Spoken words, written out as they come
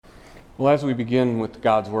Well, as we begin with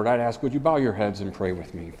God's Word, I'd ask, would you bow your heads and pray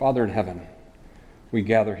with me? Father in heaven, we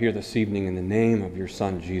gather here this evening in the name of your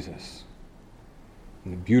Son, Jesus,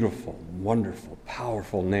 in the beautiful, wonderful,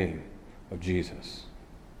 powerful name of Jesus.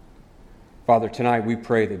 Father, tonight we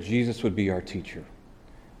pray that Jesus would be our teacher,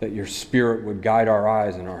 that your Spirit would guide our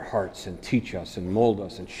eyes and our hearts and teach us and mold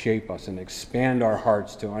us and shape us and expand our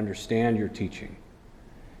hearts to understand your teaching,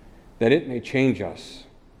 that it may change us,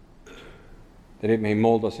 that it may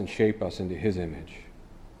mold us and shape us into his image,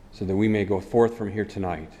 so that we may go forth from here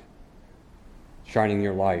tonight, shining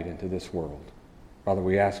your light into this world. Father,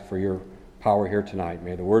 we ask for your power here tonight.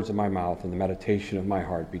 May the words of my mouth and the meditation of my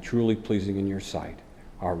heart be truly pleasing in your sight,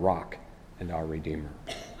 our rock and our Redeemer.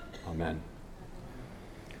 Amen.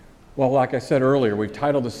 Well, like I said earlier, we've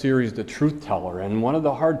titled the series The Truth Teller, and one of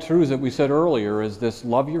the hard truths that we said earlier is this: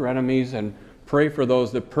 love your enemies and pray for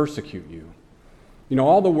those that persecute you. You know,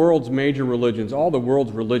 all the world's major religions, all the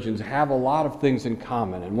world's religions have a lot of things in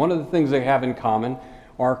common. And one of the things they have in common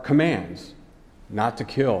are commands: not to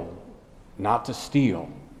kill, not to steal,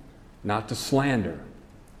 not to slander.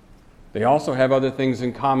 They also have other things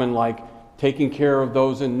in common, like taking care of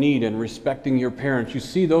those in need and respecting your parents. You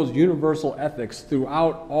see those universal ethics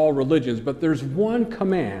throughout all religions, but there's one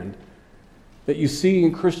command that you see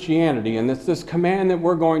in Christianity, and it's this command that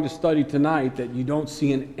we're going to study tonight that you don't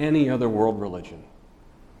see in any other world religion.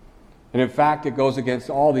 And in fact, it goes against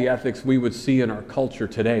all the ethics we would see in our culture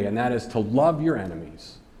today, and that is to love your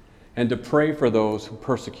enemies and to pray for those who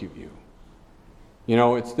persecute you. You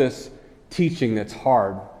know, it's this teaching that's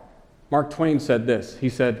hard. Mark Twain said this. He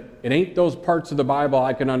said, "It ain't those parts of the Bible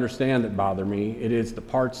I can understand that bother me. It is the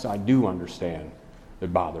parts I do understand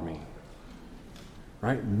that bother me."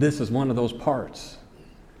 Right? This is one of those parts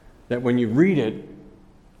that when you read it,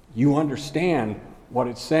 you understand what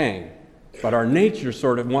it's saying. But our nature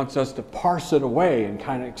sort of wants us to parse it away and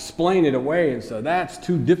kind of explain it away and say, that's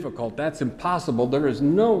too difficult, that's impossible. There is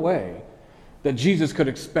no way that Jesus could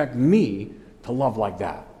expect me to love like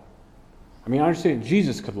that. I mean, I understand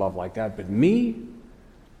Jesus could love like that, but me?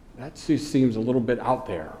 That just seems a little bit out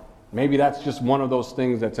there. Maybe that's just one of those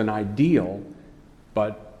things that's an ideal,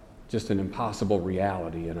 but just an impossible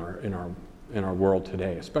reality in our world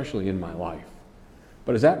today, especially in my life.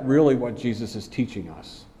 But is that really what Jesus is teaching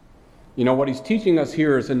us? You know, what he's teaching us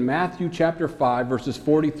here is in Matthew chapter 5, verses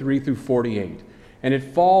 43 through 48. And it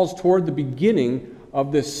falls toward the beginning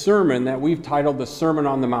of this sermon that we've titled the Sermon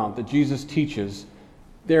on the Mount, that Jesus teaches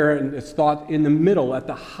there, and it's thought in the middle, at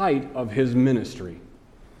the height of his ministry.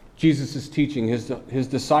 Jesus is teaching his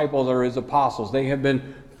disciples or his apostles. They have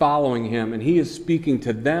been following him, and he is speaking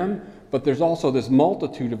to them, but there's also this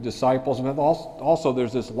multitude of disciples, but also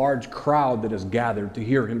there's this large crowd that is gathered to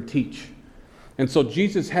hear him teach. And so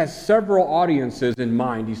Jesus has several audiences in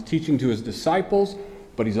mind. He's teaching to his disciples,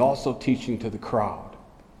 but he's also teaching to the crowd.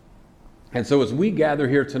 And so as we gather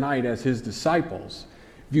here tonight as his disciples,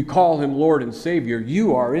 if you call him Lord and Savior,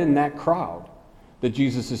 you are in that crowd that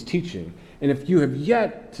Jesus is teaching. And if you have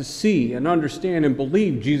yet to see and understand and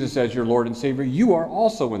believe Jesus as your Lord and Savior, you are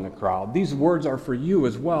also in the crowd. These words are for you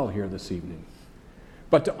as well here this evening.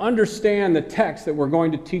 But to understand the text that we're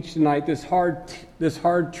going to teach tonight, this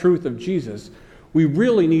hard truth of Jesus, we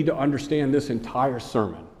really need to understand this entire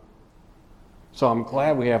sermon. So I'm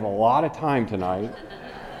glad we have a lot of time tonight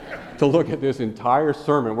to look at this entire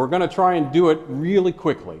sermon. We're going to try and do it really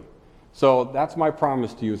quickly. So that's my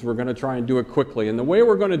promise to you, is we're going to try and do it quickly. And the way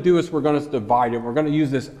we're going to do is we're going to divide it. We're going to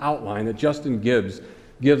use this outline that Justin gives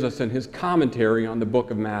us in his commentary on the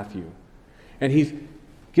book of Matthew. And he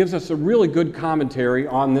gives us a really good commentary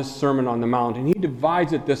on this Sermon on the Mount. And he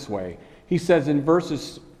divides it this way. He says in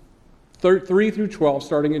verses 3 through 12,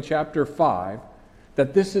 starting in chapter 5,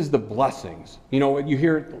 that this is the blessings. You know, you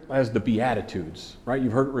hear it as the Beatitudes, right?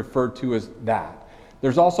 You've heard it referred to as that.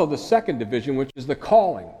 There's also the second division, which is the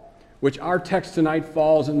calling, which our text tonight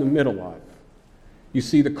falls in the middle of. You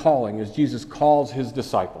see the calling as Jesus calls his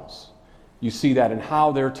disciples. You see that in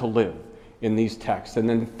how they're to live in these texts. And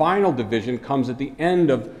then the final division comes at the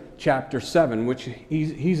end of chapter 7, which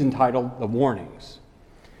he's entitled the warnings.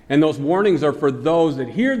 And those warnings are for those that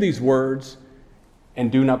hear these words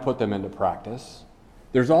and do not put them into practice.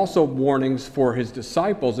 There's also warnings for his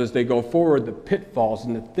disciples as they go forward, the pitfalls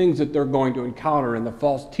and the things that they're going to encounter and the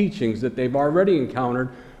false teachings that they've already encountered.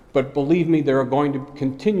 But believe me, there are going to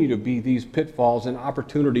continue to be these pitfalls and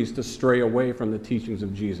opportunities to stray away from the teachings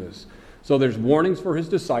of Jesus. So there's warnings for his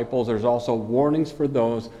disciples. There's also warnings for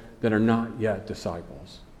those that are not yet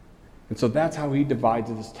disciples. And so that's how he divides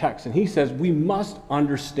this text. And he says we must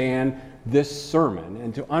understand this sermon.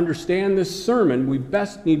 And to understand this sermon, we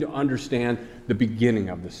best need to understand the beginning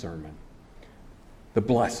of the sermon. the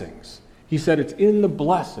blessings. He said it's in the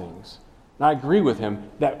blessings, and I agree with him,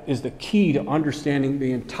 that is the key to understanding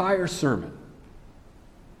the entire sermon.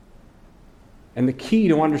 And the key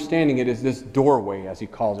to understanding it is this doorway, as he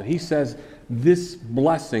calls it. He says this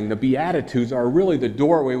blessing, the Beatitudes, are really the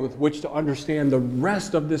doorway with which to understand the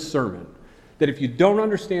rest of this sermon. That if you don't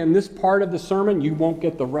understand this part of the sermon, you won't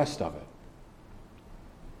get the rest of it.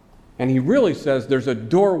 And he really says there's a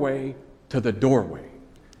doorway to the doorway.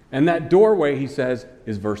 And that doorway, he says,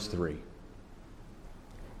 is verse 3.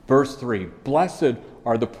 Verse 3, blessed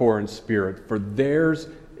are the poor in spirit, for theirs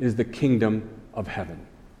is the kingdom of heaven.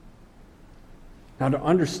 Now, to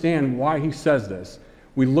understand why he says this,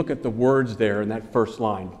 we look at the words there in that first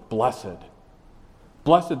line, blessed.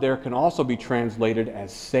 Blessed there can also be translated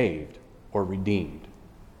as saved or redeemed.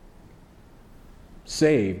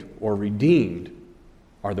 Saved or redeemed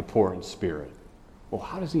are the poor in spirit. Well,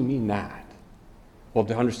 how does he mean that? Well,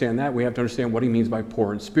 to understand that, we have to understand what he means by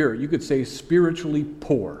poor in spirit. You could say spiritually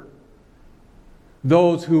poor.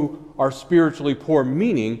 Those who are spiritually poor,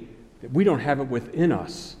 meaning that we don't have it within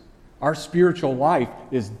us. Our spiritual life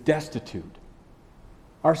is destitute.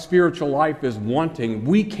 Our spiritual life is wanting.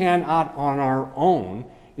 We cannot on our own,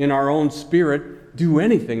 in our own spirit, do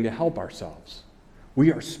anything to help ourselves.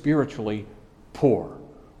 We are spiritually poor.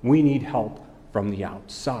 We need help from the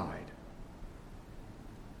outside.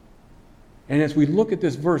 And as we look at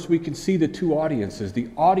this verse, we can see the two audiences. The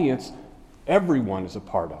audience everyone is a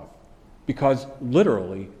part of, because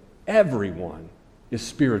literally everyone is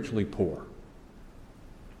spiritually poor.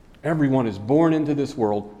 Everyone is born into this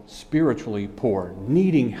world spiritually poor,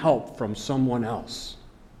 needing help from someone else.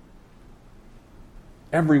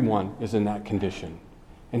 Everyone is in that condition.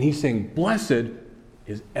 And he's saying, blessed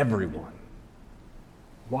is everyone.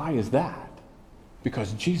 Why is that?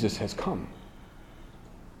 Because Jesus has come.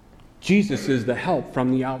 Jesus is the help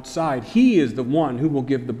from the outside. He is the one who will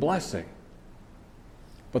give the blessing.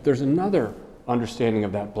 But there's another understanding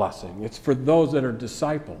of that blessing. It's for those that are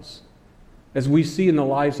disciples. As we see in the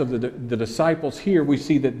lives of the disciples here, we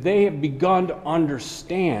see that they have begun to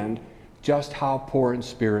understand just how poor in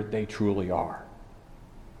spirit they truly are.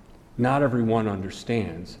 Not everyone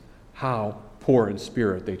understands how poor in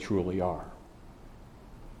spirit they truly are.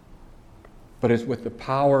 But it's with the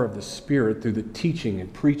power of the Spirit through the teaching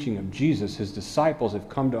and preaching of Jesus, his disciples have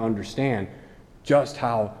come to understand just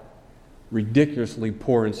how ridiculously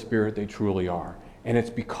poor in spirit they truly are. And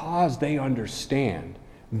it's because they understand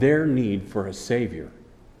their need for a Savior.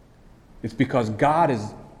 It's because God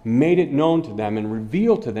has made it known to them and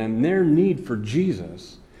revealed to them their need for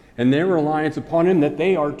Jesus and their reliance upon him that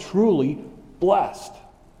they are truly blessed.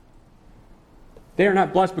 They are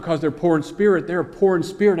not blessed because they're poor in spirit. They're poor in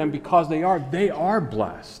spirit, and because they are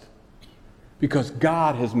blessed. Because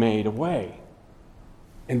God has made a way.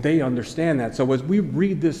 And they understand that. So as we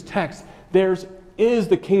read this text, theirs is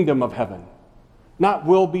the kingdom of heaven. Not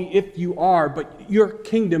will be if you are, but your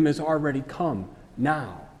kingdom has already come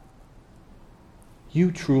now.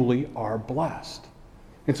 You truly are blessed.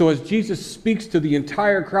 And so as Jesus speaks to the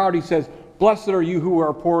entire crowd, he says, blessed are you who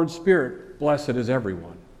are poor in spirit. Blessed is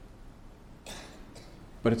everyone.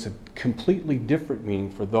 But it's a completely different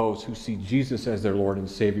meaning for those who see Jesus as their Lord and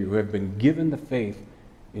Savior, who have been given the faith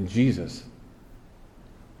in Jesus,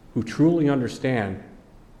 who truly understand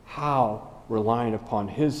how reliant upon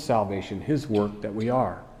his salvation, his work, that we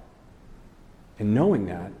are. And knowing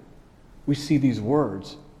that, we see these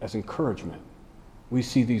words as encouragement. We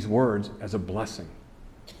see these words as a blessing.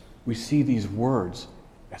 We see these words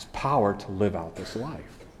as power to live out this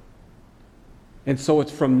life. And so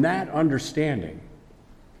it's from that understanding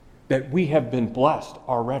that we have been blessed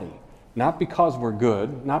already. Not because we're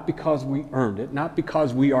good, not because we earned it, not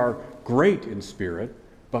because we are great in spirit,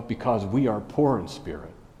 but because we are poor in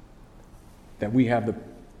spirit. That we have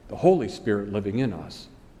the Holy Spirit living in us.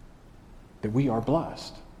 That we are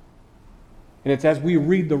blessed. And it's as we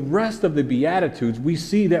read the rest of the Beatitudes, we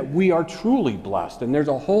see that we are truly blessed. And there's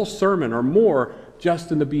a whole sermon or more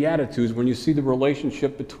just in the Beatitudes when you see the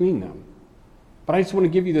relationship between them. But I just want to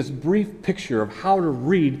give you this brief picture of how to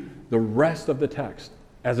read the rest of the text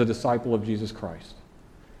as a disciple of Jesus Christ.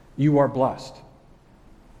 You are blessed.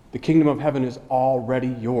 The kingdom of heaven is already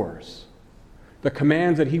yours. The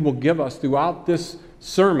commands that he will give us throughout this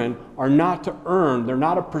sermon are not to earn. They're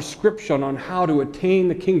not a prescription on how to attain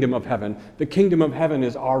the kingdom of heaven. The kingdom of heaven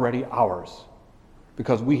is already ours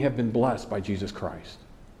because we have been blessed by Jesus Christ.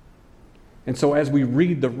 And so as we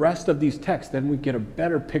read the rest of these texts, then we get a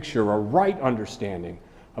better picture, a right understanding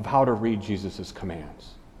of how to read Jesus'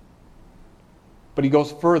 commands. But he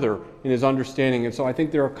goes further in his understanding, and so I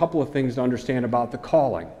think there are a couple of things to understand about the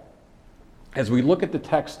calling. As we look at the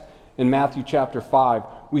text In Matthew chapter 5,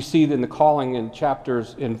 we see in the calling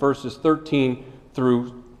in verses 13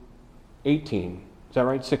 through 18. Is that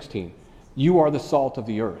right? 16. You are the salt of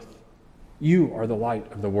the earth. You are the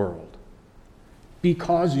light of the world.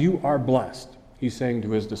 Because you are blessed, he's saying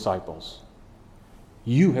to his disciples,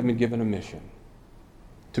 you have been given a mission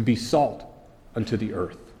to be salt unto the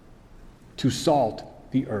earth, to salt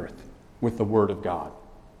the earth with the word of God.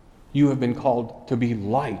 You have been called to be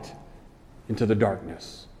light into the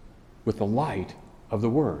darkness with the light of the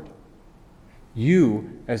word.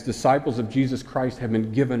 You, as disciples of Jesus Christ, have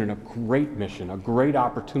been given a great mission, a great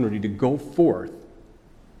opportunity to go forth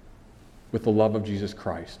with the love of Jesus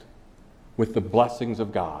Christ, with the blessings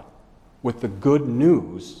of God, with the good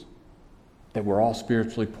news that we're all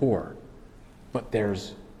spiritually poor. But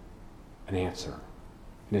there's an answer,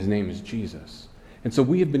 and his name is Jesus. And so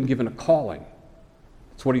we have been given a calling.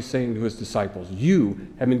 That's what he's saying to his disciples. You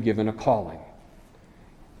have been given a calling.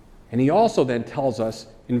 And he also then tells us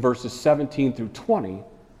in verses 17 through 20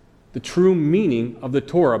 the true meaning of the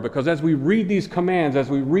Torah. Because as we read these commands, as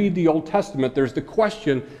we read the Old Testament, there's the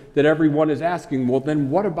question that everyone is asking, well, then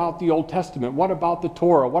what about the Old Testament? What about the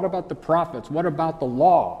Torah? What about the prophets? What about the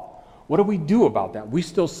law? What do we do about that? We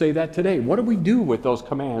still say that today. What do we do with those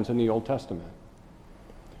commands in the Old Testament?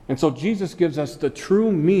 And so Jesus gives us the true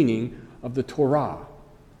meaning of the Torah,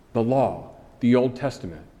 the law, the Old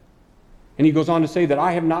Testament. And he goes on to say that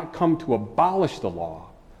I have not come to abolish the law,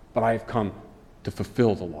 but I have come to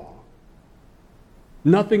fulfill the law.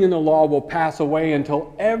 Nothing in the law will pass away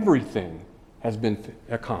until everything has been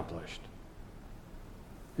accomplished.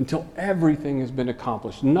 Until everything has been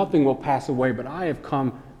accomplished. Nothing will pass away, but I have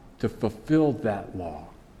come to fulfill that law.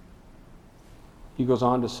 He goes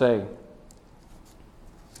on to say,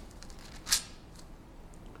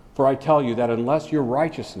 for I tell you that unless your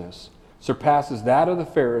righteousness surpasses that of the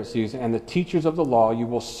Pharisees and the teachers of the law, you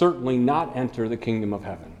will certainly not enter the kingdom of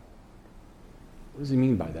heaven. What does he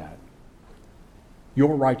mean by that?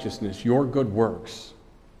 Your righteousness, your good works,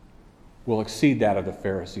 will exceed that of the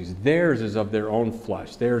Pharisees. Theirs is of their own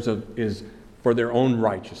flesh. Theirs is for their own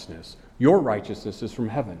righteousness. Your righteousness is from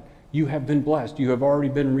heaven. You have been blessed. You have already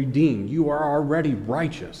been redeemed. You are already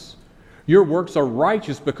righteous. Your works are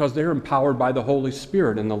righteous because they're empowered by the Holy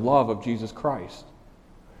Spirit and the love of Jesus Christ.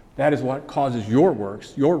 That is what causes your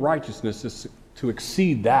works, your righteousness, to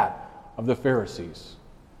exceed that of the Pharisees.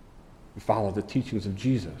 We follow the teachings of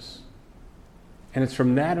Jesus. And it's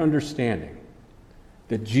from that understanding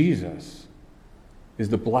that Jesus is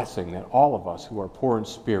the blessing that all of us who are poor in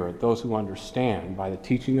spirit, those who understand by the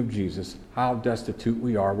teaching of Jesus how destitute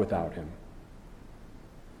we are without him,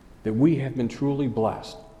 that we have been truly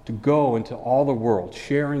blessed to go into all the world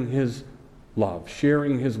sharing his love,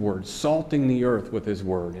 sharing his word, salting the earth with his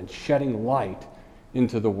word, and shedding light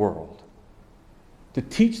into the world. To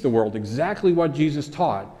teach the world exactly what Jesus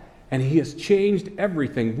taught, and he has changed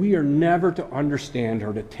everything. We are never to understand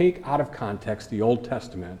or to take out of context the Old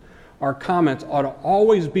Testament. Our comments ought to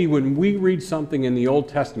always be, when we read something in the Old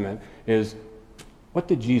Testament, is, what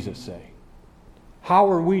did Jesus say? How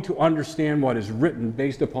are we to understand what is written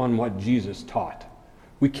based upon what Jesus taught?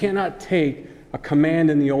 We cannot take a command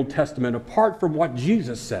in the Old Testament apart from what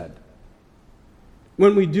Jesus said.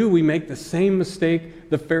 When we do, we make the same mistake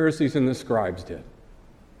the Pharisees and the scribes did.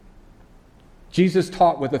 Jesus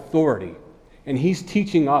taught with authority, and he's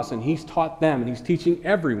teaching us, and he's taught them, and he's teaching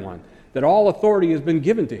everyone that all authority has been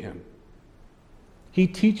given to him. He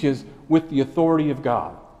teaches with the authority of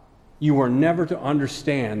God. You are never to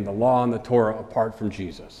understand the law and the Torah apart from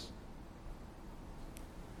Jesus.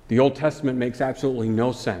 The Old Testament makes absolutely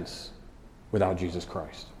no sense without Jesus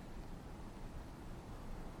Christ.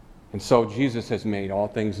 And so Jesus has made all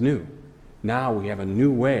things new. Now we have a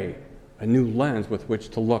new way, a new lens with which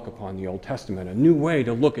to look upon the Old Testament, a new way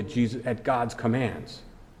to look at Jesus, at God's commands.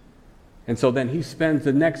 And so then he spends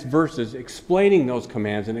the next verses explaining those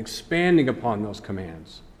commands and expanding upon those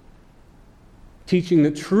commands, teaching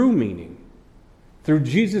the true meaning through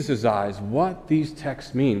Jesus' eyes what these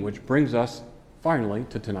texts mean, which brings us finally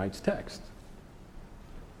to tonight's text,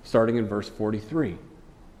 starting in verse 43,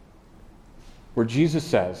 where Jesus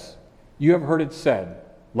says, "You have heard it said,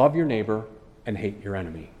 love your neighbor and hate your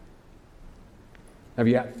enemy." Have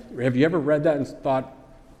you ever read that and thought,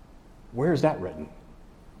 where is that written?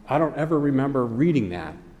 I don't ever remember reading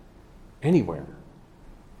that anywhere.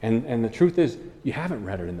 And the truth is, you haven't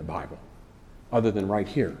read it in the Bible, other than right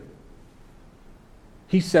here.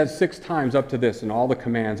 He says 6 times up to this in all the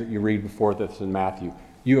commands that you read before this in Matthew,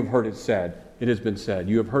 you have heard it said, it has been said,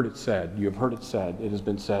 you have heard it said, you have heard it said, it has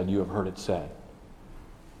been said, you have heard it said.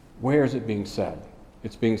 Where is it being said?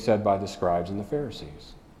 It's being said by the scribes and the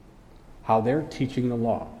Pharisees. How they're teaching the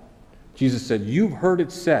law. Jesus said, "You've heard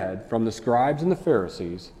it said from the scribes and the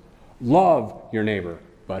Pharisees, love your neighbor,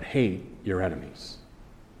 but hate your enemies."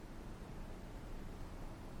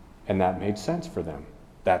 And that made sense for them.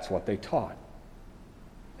 That's what they taught.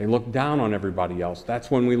 They looked down on everybody else.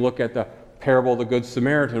 That's when we look at the parable of the Good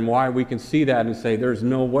Samaritan, why we can see that and say there's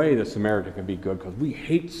no way the Samaritan can be good, because we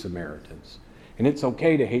hate Samaritans. And it's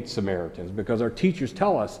okay to hate Samaritans because our teachers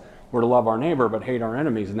tell us we're to love our neighbor but hate our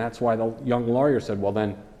enemies. And that's why the young lawyer said, well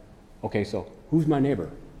then, okay, so who's my neighbor?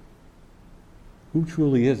 Who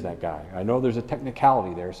truly is that guy? I know there's a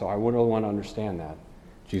technicality there, so I would really want to understand that.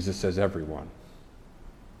 Jesus says everyone.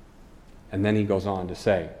 And then he goes on to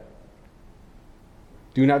say,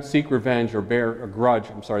 do not seek revenge or bear a grudge.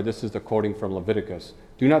 This is the quoting from Leviticus.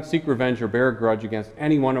 Do not seek revenge or bear a grudge against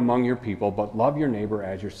anyone among your people, but love your neighbor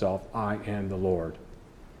as yourself. I am the Lord.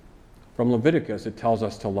 From Leviticus, it tells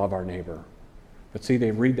us to love our neighbor. But see,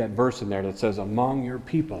 they read that verse in there that says, among your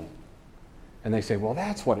people. And they say, well,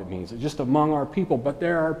 that's what it means. It's just among our people. But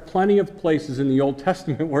there are plenty of places in the Old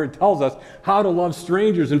Testament where it tells us how to love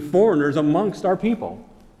strangers and foreigners amongst our people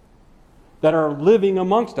that are living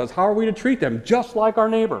amongst us. How are we to treat them? Just like our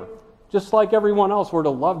neighbor. Just like everyone else, we're to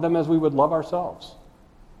love them as we would love ourselves.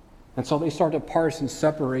 And so they start to parse and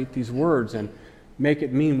separate these words and make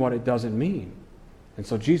it mean what it doesn't mean. And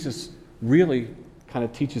so Jesus really kind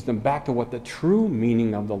of teaches them back to what the true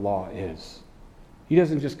meaning of the law is. He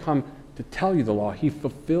doesn't just come to tell you the law, he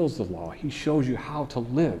fulfills the law. He shows you how to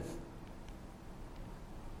live.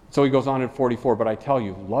 So he goes on in 44, but I tell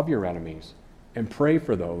you, love your enemies and pray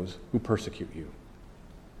for those who persecute you.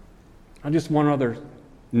 And just one other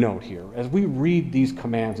note here. As we read these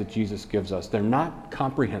commands that Jesus gives us, they're not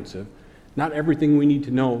comprehensive. Not everything we need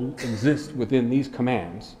to know exists within these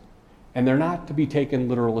commands, and they're not to be taken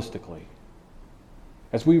literalistically.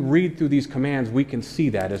 As we read through these commands, we can see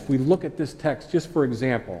that. As we look at this text, just for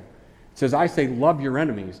example, it says, I say love your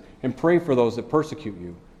enemies and pray for those that persecute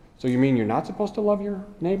you. So you mean you're not supposed to love your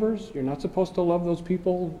neighbors? You're not supposed to love those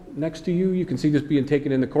people next to you? You can see this being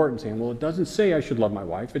taken into court and saying, well, it doesn't say I should love my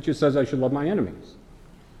wife. It just says I should love my enemies.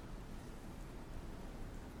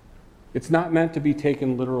 It's not meant to be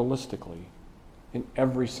taken literalistically in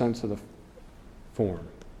every sense of the form.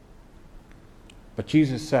 But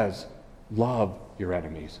Jesus says, love your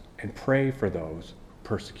enemies and pray for those who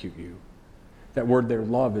persecute you. That word there,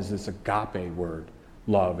 love, is this agape word.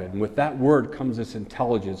 Love. And with that word comes this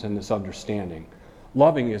intelligence and this understanding.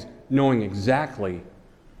 Loving is knowing exactly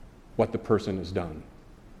what the person has done.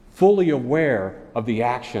 Fully aware of the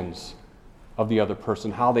actions of the other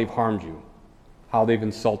person, how they've harmed you, how they've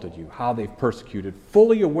insulted you, how they've persecuted.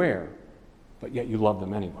 Fully aware, but yet you love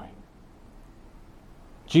them anyway.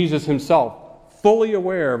 Jesus himself, fully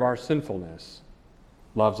aware of our sinfulness,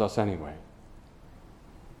 loves us anyway.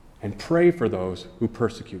 And pray for those who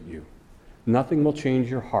persecute you. Nothing will change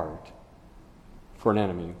your heart for an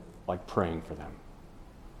enemy like praying for them.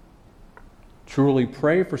 Truly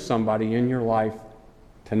pray for somebody in your life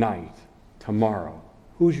tonight, tomorrow.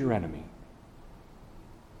 Who's your enemy?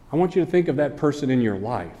 I want you to think of that person in your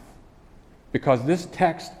life, because this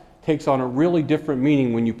text takes on a really different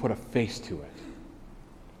meaning when you put a face to it.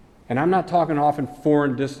 And I'm not talking often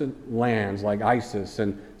foreign, distant lands like ISIS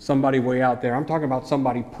and somebody way out there. I'm talking about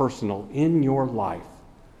somebody personal in your life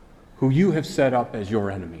who you have set up as your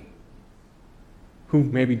enemy, who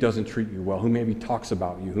maybe doesn't treat you well, who maybe talks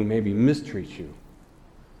about you, who maybe mistreats you,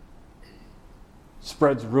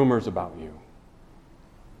 spreads rumors about you,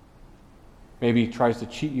 maybe tries to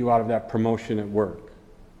cheat you out of that promotion at work.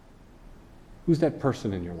 Who's that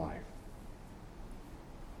person in your life?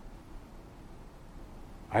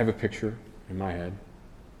 I have a picture in my head.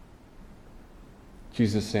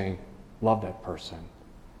 Jesus saying, love that person.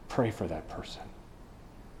 Pray for that person.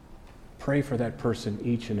 Pray for that person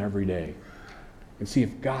each and every day. And see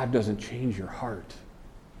if God doesn't change your heart.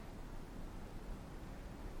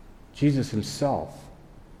 Jesus himself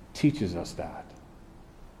teaches us that.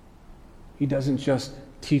 He doesn't just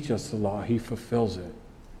teach us the law, he fulfills it.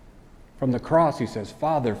 From the cross he says,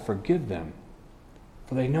 Father, forgive them,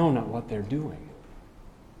 for they know not what they're doing.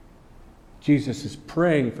 Jesus is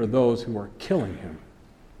praying for those who are killing him,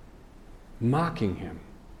 mocking him.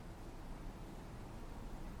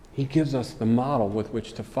 He gives us the model with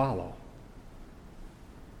which to follow.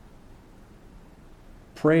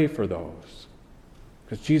 Pray for those,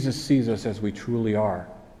 because Jesus sees us as we truly are,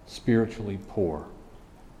 spiritually poor,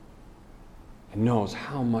 and knows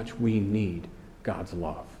how much we need God's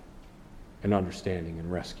love and understanding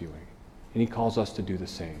and rescuing. And he calls us to do the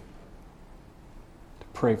same. To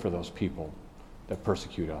pray for those people that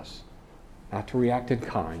persecute us. Not to react in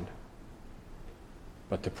kind,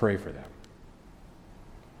 but to pray for them.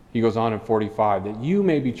 He goes on in 45, that you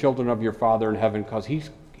may be children of your Father in heaven, because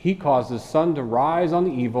he causes sun to rise on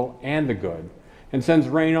the evil and the good, and sends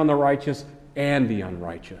rain on the righteous and the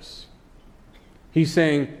unrighteous. He's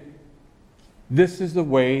saying, this is the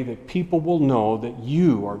way that people will know that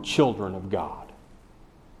you are children of God.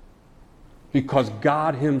 Because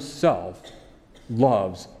God himself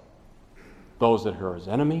loves those that are his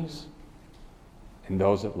enemies and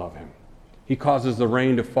those that love him. He causes the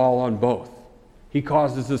rain to fall on both. He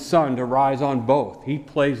causes the sun to rise on both. He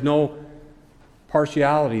plays no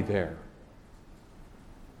partiality there.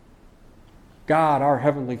 God, our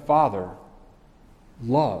Heavenly Father,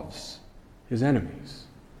 loves his enemies.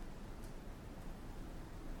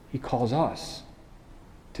 He calls us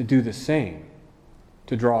to do the same,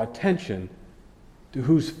 to draw attention to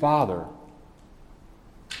who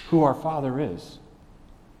our Father is,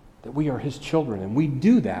 that we are his children, and we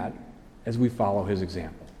do that as we follow his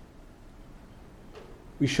example.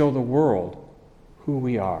 We show the world who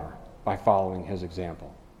we are by following his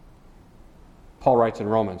example. Paul writes in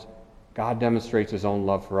Romans, God demonstrates his own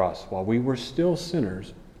love for us. While we were still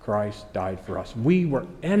sinners, Christ died for us. We were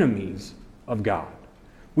enemies of God.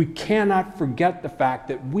 We cannot forget the fact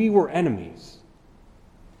that we were enemies.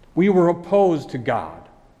 We were opposed to God.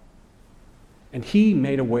 And he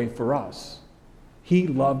made a way for us. He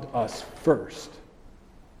loved us first.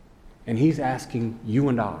 And he's asking you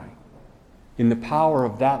and I, in the power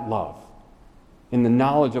of that love, in the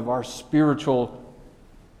knowledge of our spiritual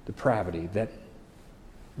depravity, that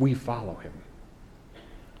we follow him.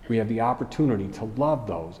 We have the opportunity to love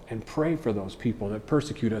those and pray for those people that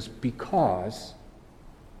persecute us, because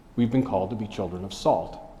we've been called to be children of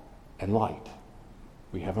salt and light.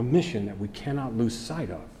 We have a mission that we cannot lose sight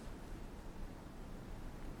of.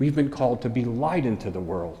 We've been called to be light into the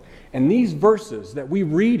world. And these verses that we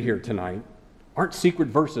read here tonight aren't secret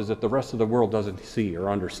verses that the rest of the world doesn't see or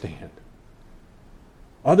understand.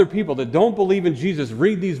 Other people that don't believe in Jesus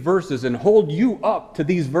read these verses and hold you up to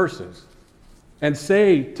these verses and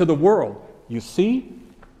say to the world, you see?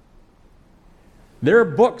 Their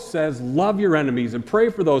book says, love your enemies and pray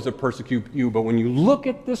for those that persecute you. But when you look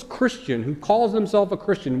at this Christian who calls himself a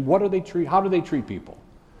Christian, how do they treat people?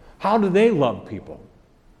 How do they love people?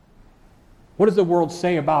 What does the world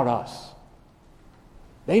say about us?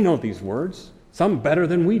 They know these words, some better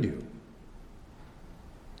than we do.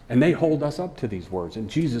 And they hold us up to these words. And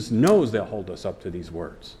Jesus knows they'll hold us up to these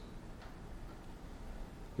words.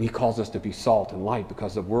 And he calls us to be salt and light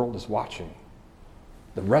because the world is watching.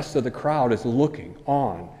 The rest of the crowd is looking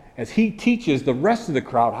on as he teaches the rest of the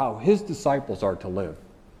crowd how his disciples are to live.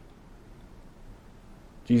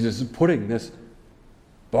 Jesus is putting this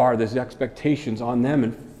bar, these expectations on them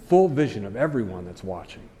in full vision of everyone that's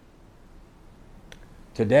watching.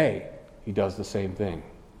 Today, he does the same thing.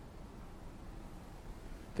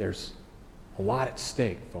 There's a lot at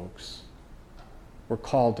stake, folks. We're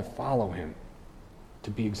called to follow him,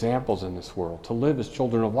 to be examples in this world, to live as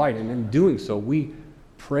children of light. And in doing so, we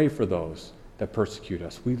pray for those that persecute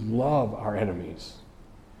us. We love our enemies.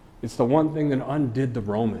 It's the one thing that undid the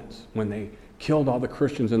Romans when they killed all the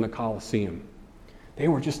Christians in the Colosseum. They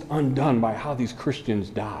were just undone by how these Christians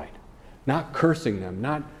died. Not cursing them,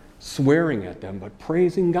 not swearing at them, but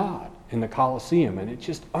praising God in the Colosseum. And it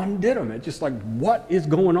just undid them. It's just like, what is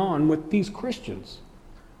going on with these Christians?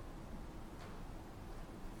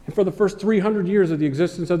 And for the first 300 years of the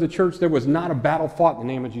existence of the church, there was not a battle fought in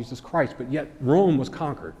the name of Jesus Christ, but yet Rome was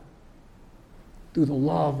conquered through the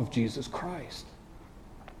love of Jesus Christ.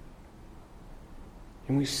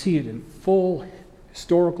 And we see it in full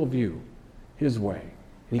historical view, his way.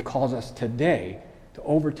 And he calls us today to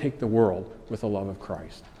overtake the world with the love of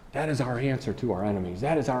Christ. That is our answer to our enemies.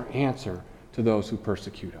 That is our answer to those who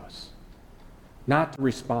persecute us. Not to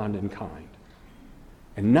respond in kind.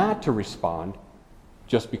 And not to respond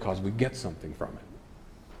just because we get something from it.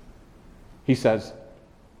 He says,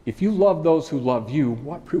 if you love those who love you,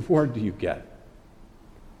 what reward do you get?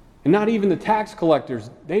 And not even the tax collectors,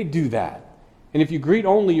 they do that. And if you greet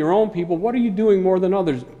only your own people, what are you doing more than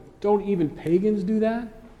others? Don't even pagans do that?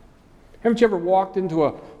 Haven't you ever walked into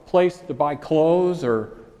a place to buy clothes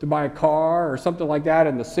or to buy a car or something like that,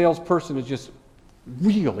 and the salesperson is just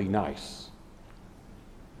really nice?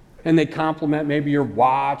 And they compliment maybe your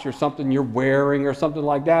watch or something you're wearing or something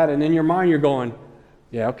like that, and in your mind you're going,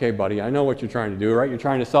 yeah, okay, buddy, I know what you're trying to do, right? You're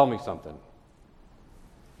trying to sell me something.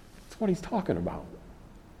 That's what he's talking about.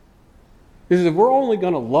 He says, if we're only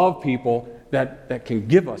going to love people that can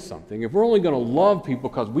give us something, if we're only going to love people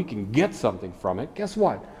because we can get something from it, guess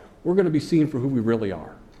what? We're going to be seen for who we really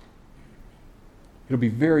are. It'll be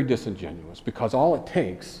very disingenuous, because all it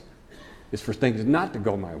takes is for things not to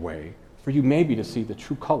go my way, for you maybe to see the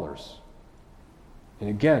true colors. And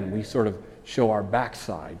again, we sort of show our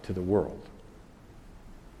backside to the world.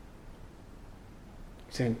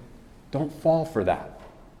 He's saying, don't fall for that.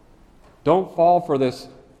 Don't fall for this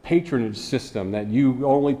patronage system that you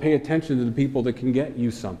only pay attention to the people that can get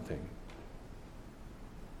you something.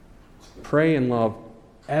 Pray and love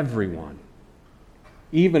everyone,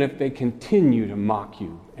 even if they continue to mock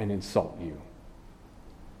you and insult you.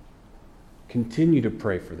 Continue to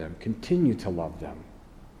pray for them. Continue to love them.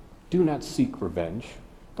 Do not seek revenge.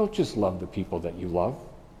 Don't just love the people that you love.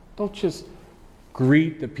 Don't just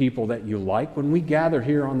greet the people that you like. When we gather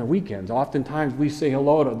here on the weekends, oftentimes we say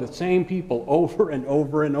hello to the same people over and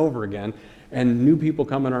over and over again, and new people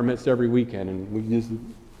come in our midst every weekend, and we just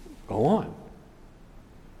go on.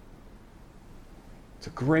 It's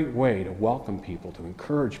a great way to welcome people, to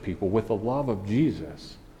encourage people with the love of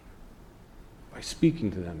Jesus by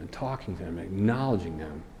speaking to them and talking to them, acknowledging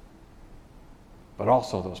them, but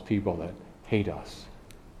also those people that hate us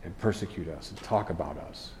and persecute us and talk about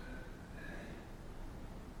us.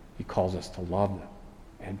 He calls us to love them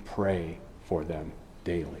and pray for them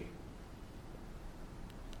daily.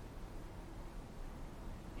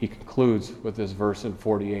 He concludes with this verse in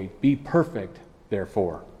 48, "Be perfect,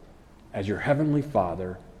 therefore, as your heavenly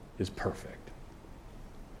Father is perfect."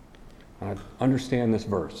 Now, understand this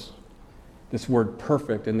verse. This word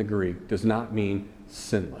perfect in the Greek does not mean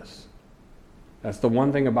sinless. That's the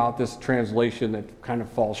one thing about this translation that kind of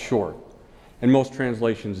falls short, and most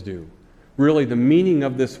translations do. Really, the meaning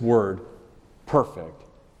of this word, perfect,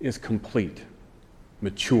 is complete,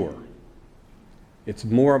 mature. It's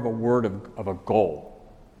more of a word of a goal,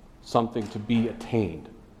 something to be attained,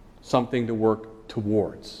 something to work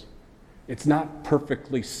towards. It's not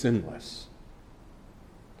perfectly sinless.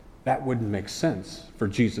 That wouldn't make sense for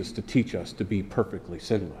Jesus to teach us to be perfectly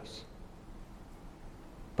sinless.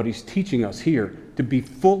 But he's teaching us here to be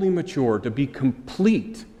fully mature, to be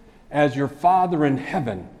complete, as your Father in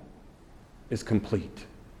heaven is complete.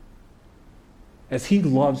 As he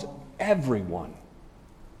loves everyone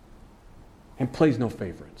and plays no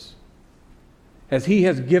favorites. As he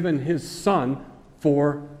has given his Son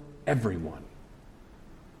for everyone.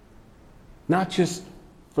 Not just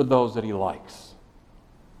for those that he likes,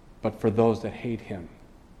 but for those that hate him.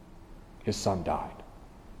 His Son died.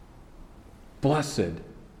 Blessed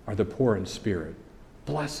are the poor in spirit.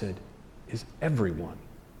 Blessed is everyone.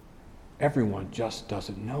 Everyone just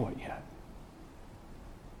doesn't know it yet.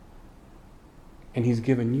 And he's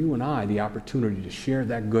given you and I the opportunity to share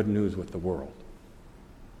that good news with the world.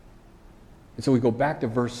 And so we go back to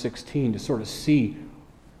verse 16 to sort of see,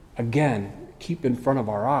 again, keep in front of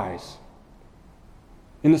our eyes.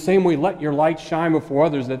 In the same way, let your light shine before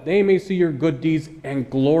others, that they may see your good deeds and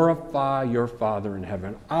glorify your Father in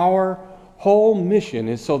heaven. Our whole mission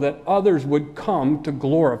is so that others would come to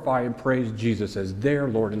glorify and praise Jesus as their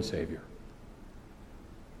Lord and Savior.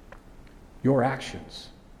 Your actions,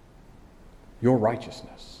 your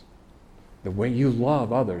righteousness, the way you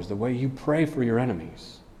love others, the way you pray for your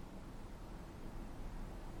enemies,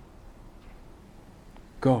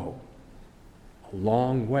 go a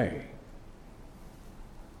long way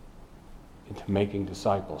into making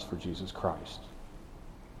disciples for Jesus Christ.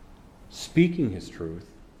 Speaking his truth,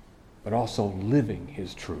 but also living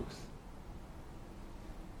his truth.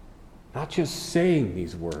 Not just saying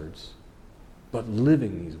these words, but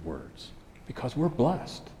living these words, because we're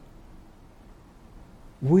blessed.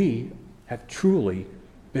 We have truly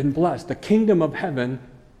been blessed. The kingdom of heaven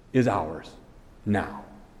is ours now.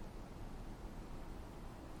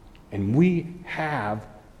 And we have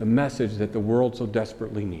the message that the world so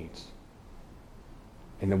desperately needs.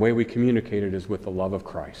 And the way we communicate it is with the love of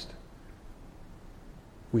Christ.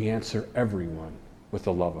 We answer everyone with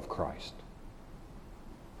the love of Christ.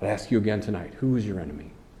 I ask you again tonight, who is your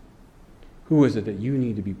enemy? Who is it that you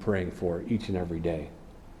need to be praying for each and every day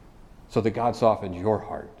so that God softens your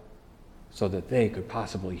heart so that they could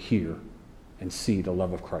possibly hear and see the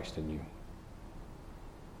love of Christ in you?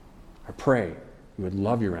 I pray you would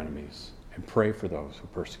love your enemies and pray for those who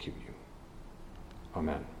persecute you.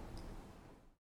 Amen.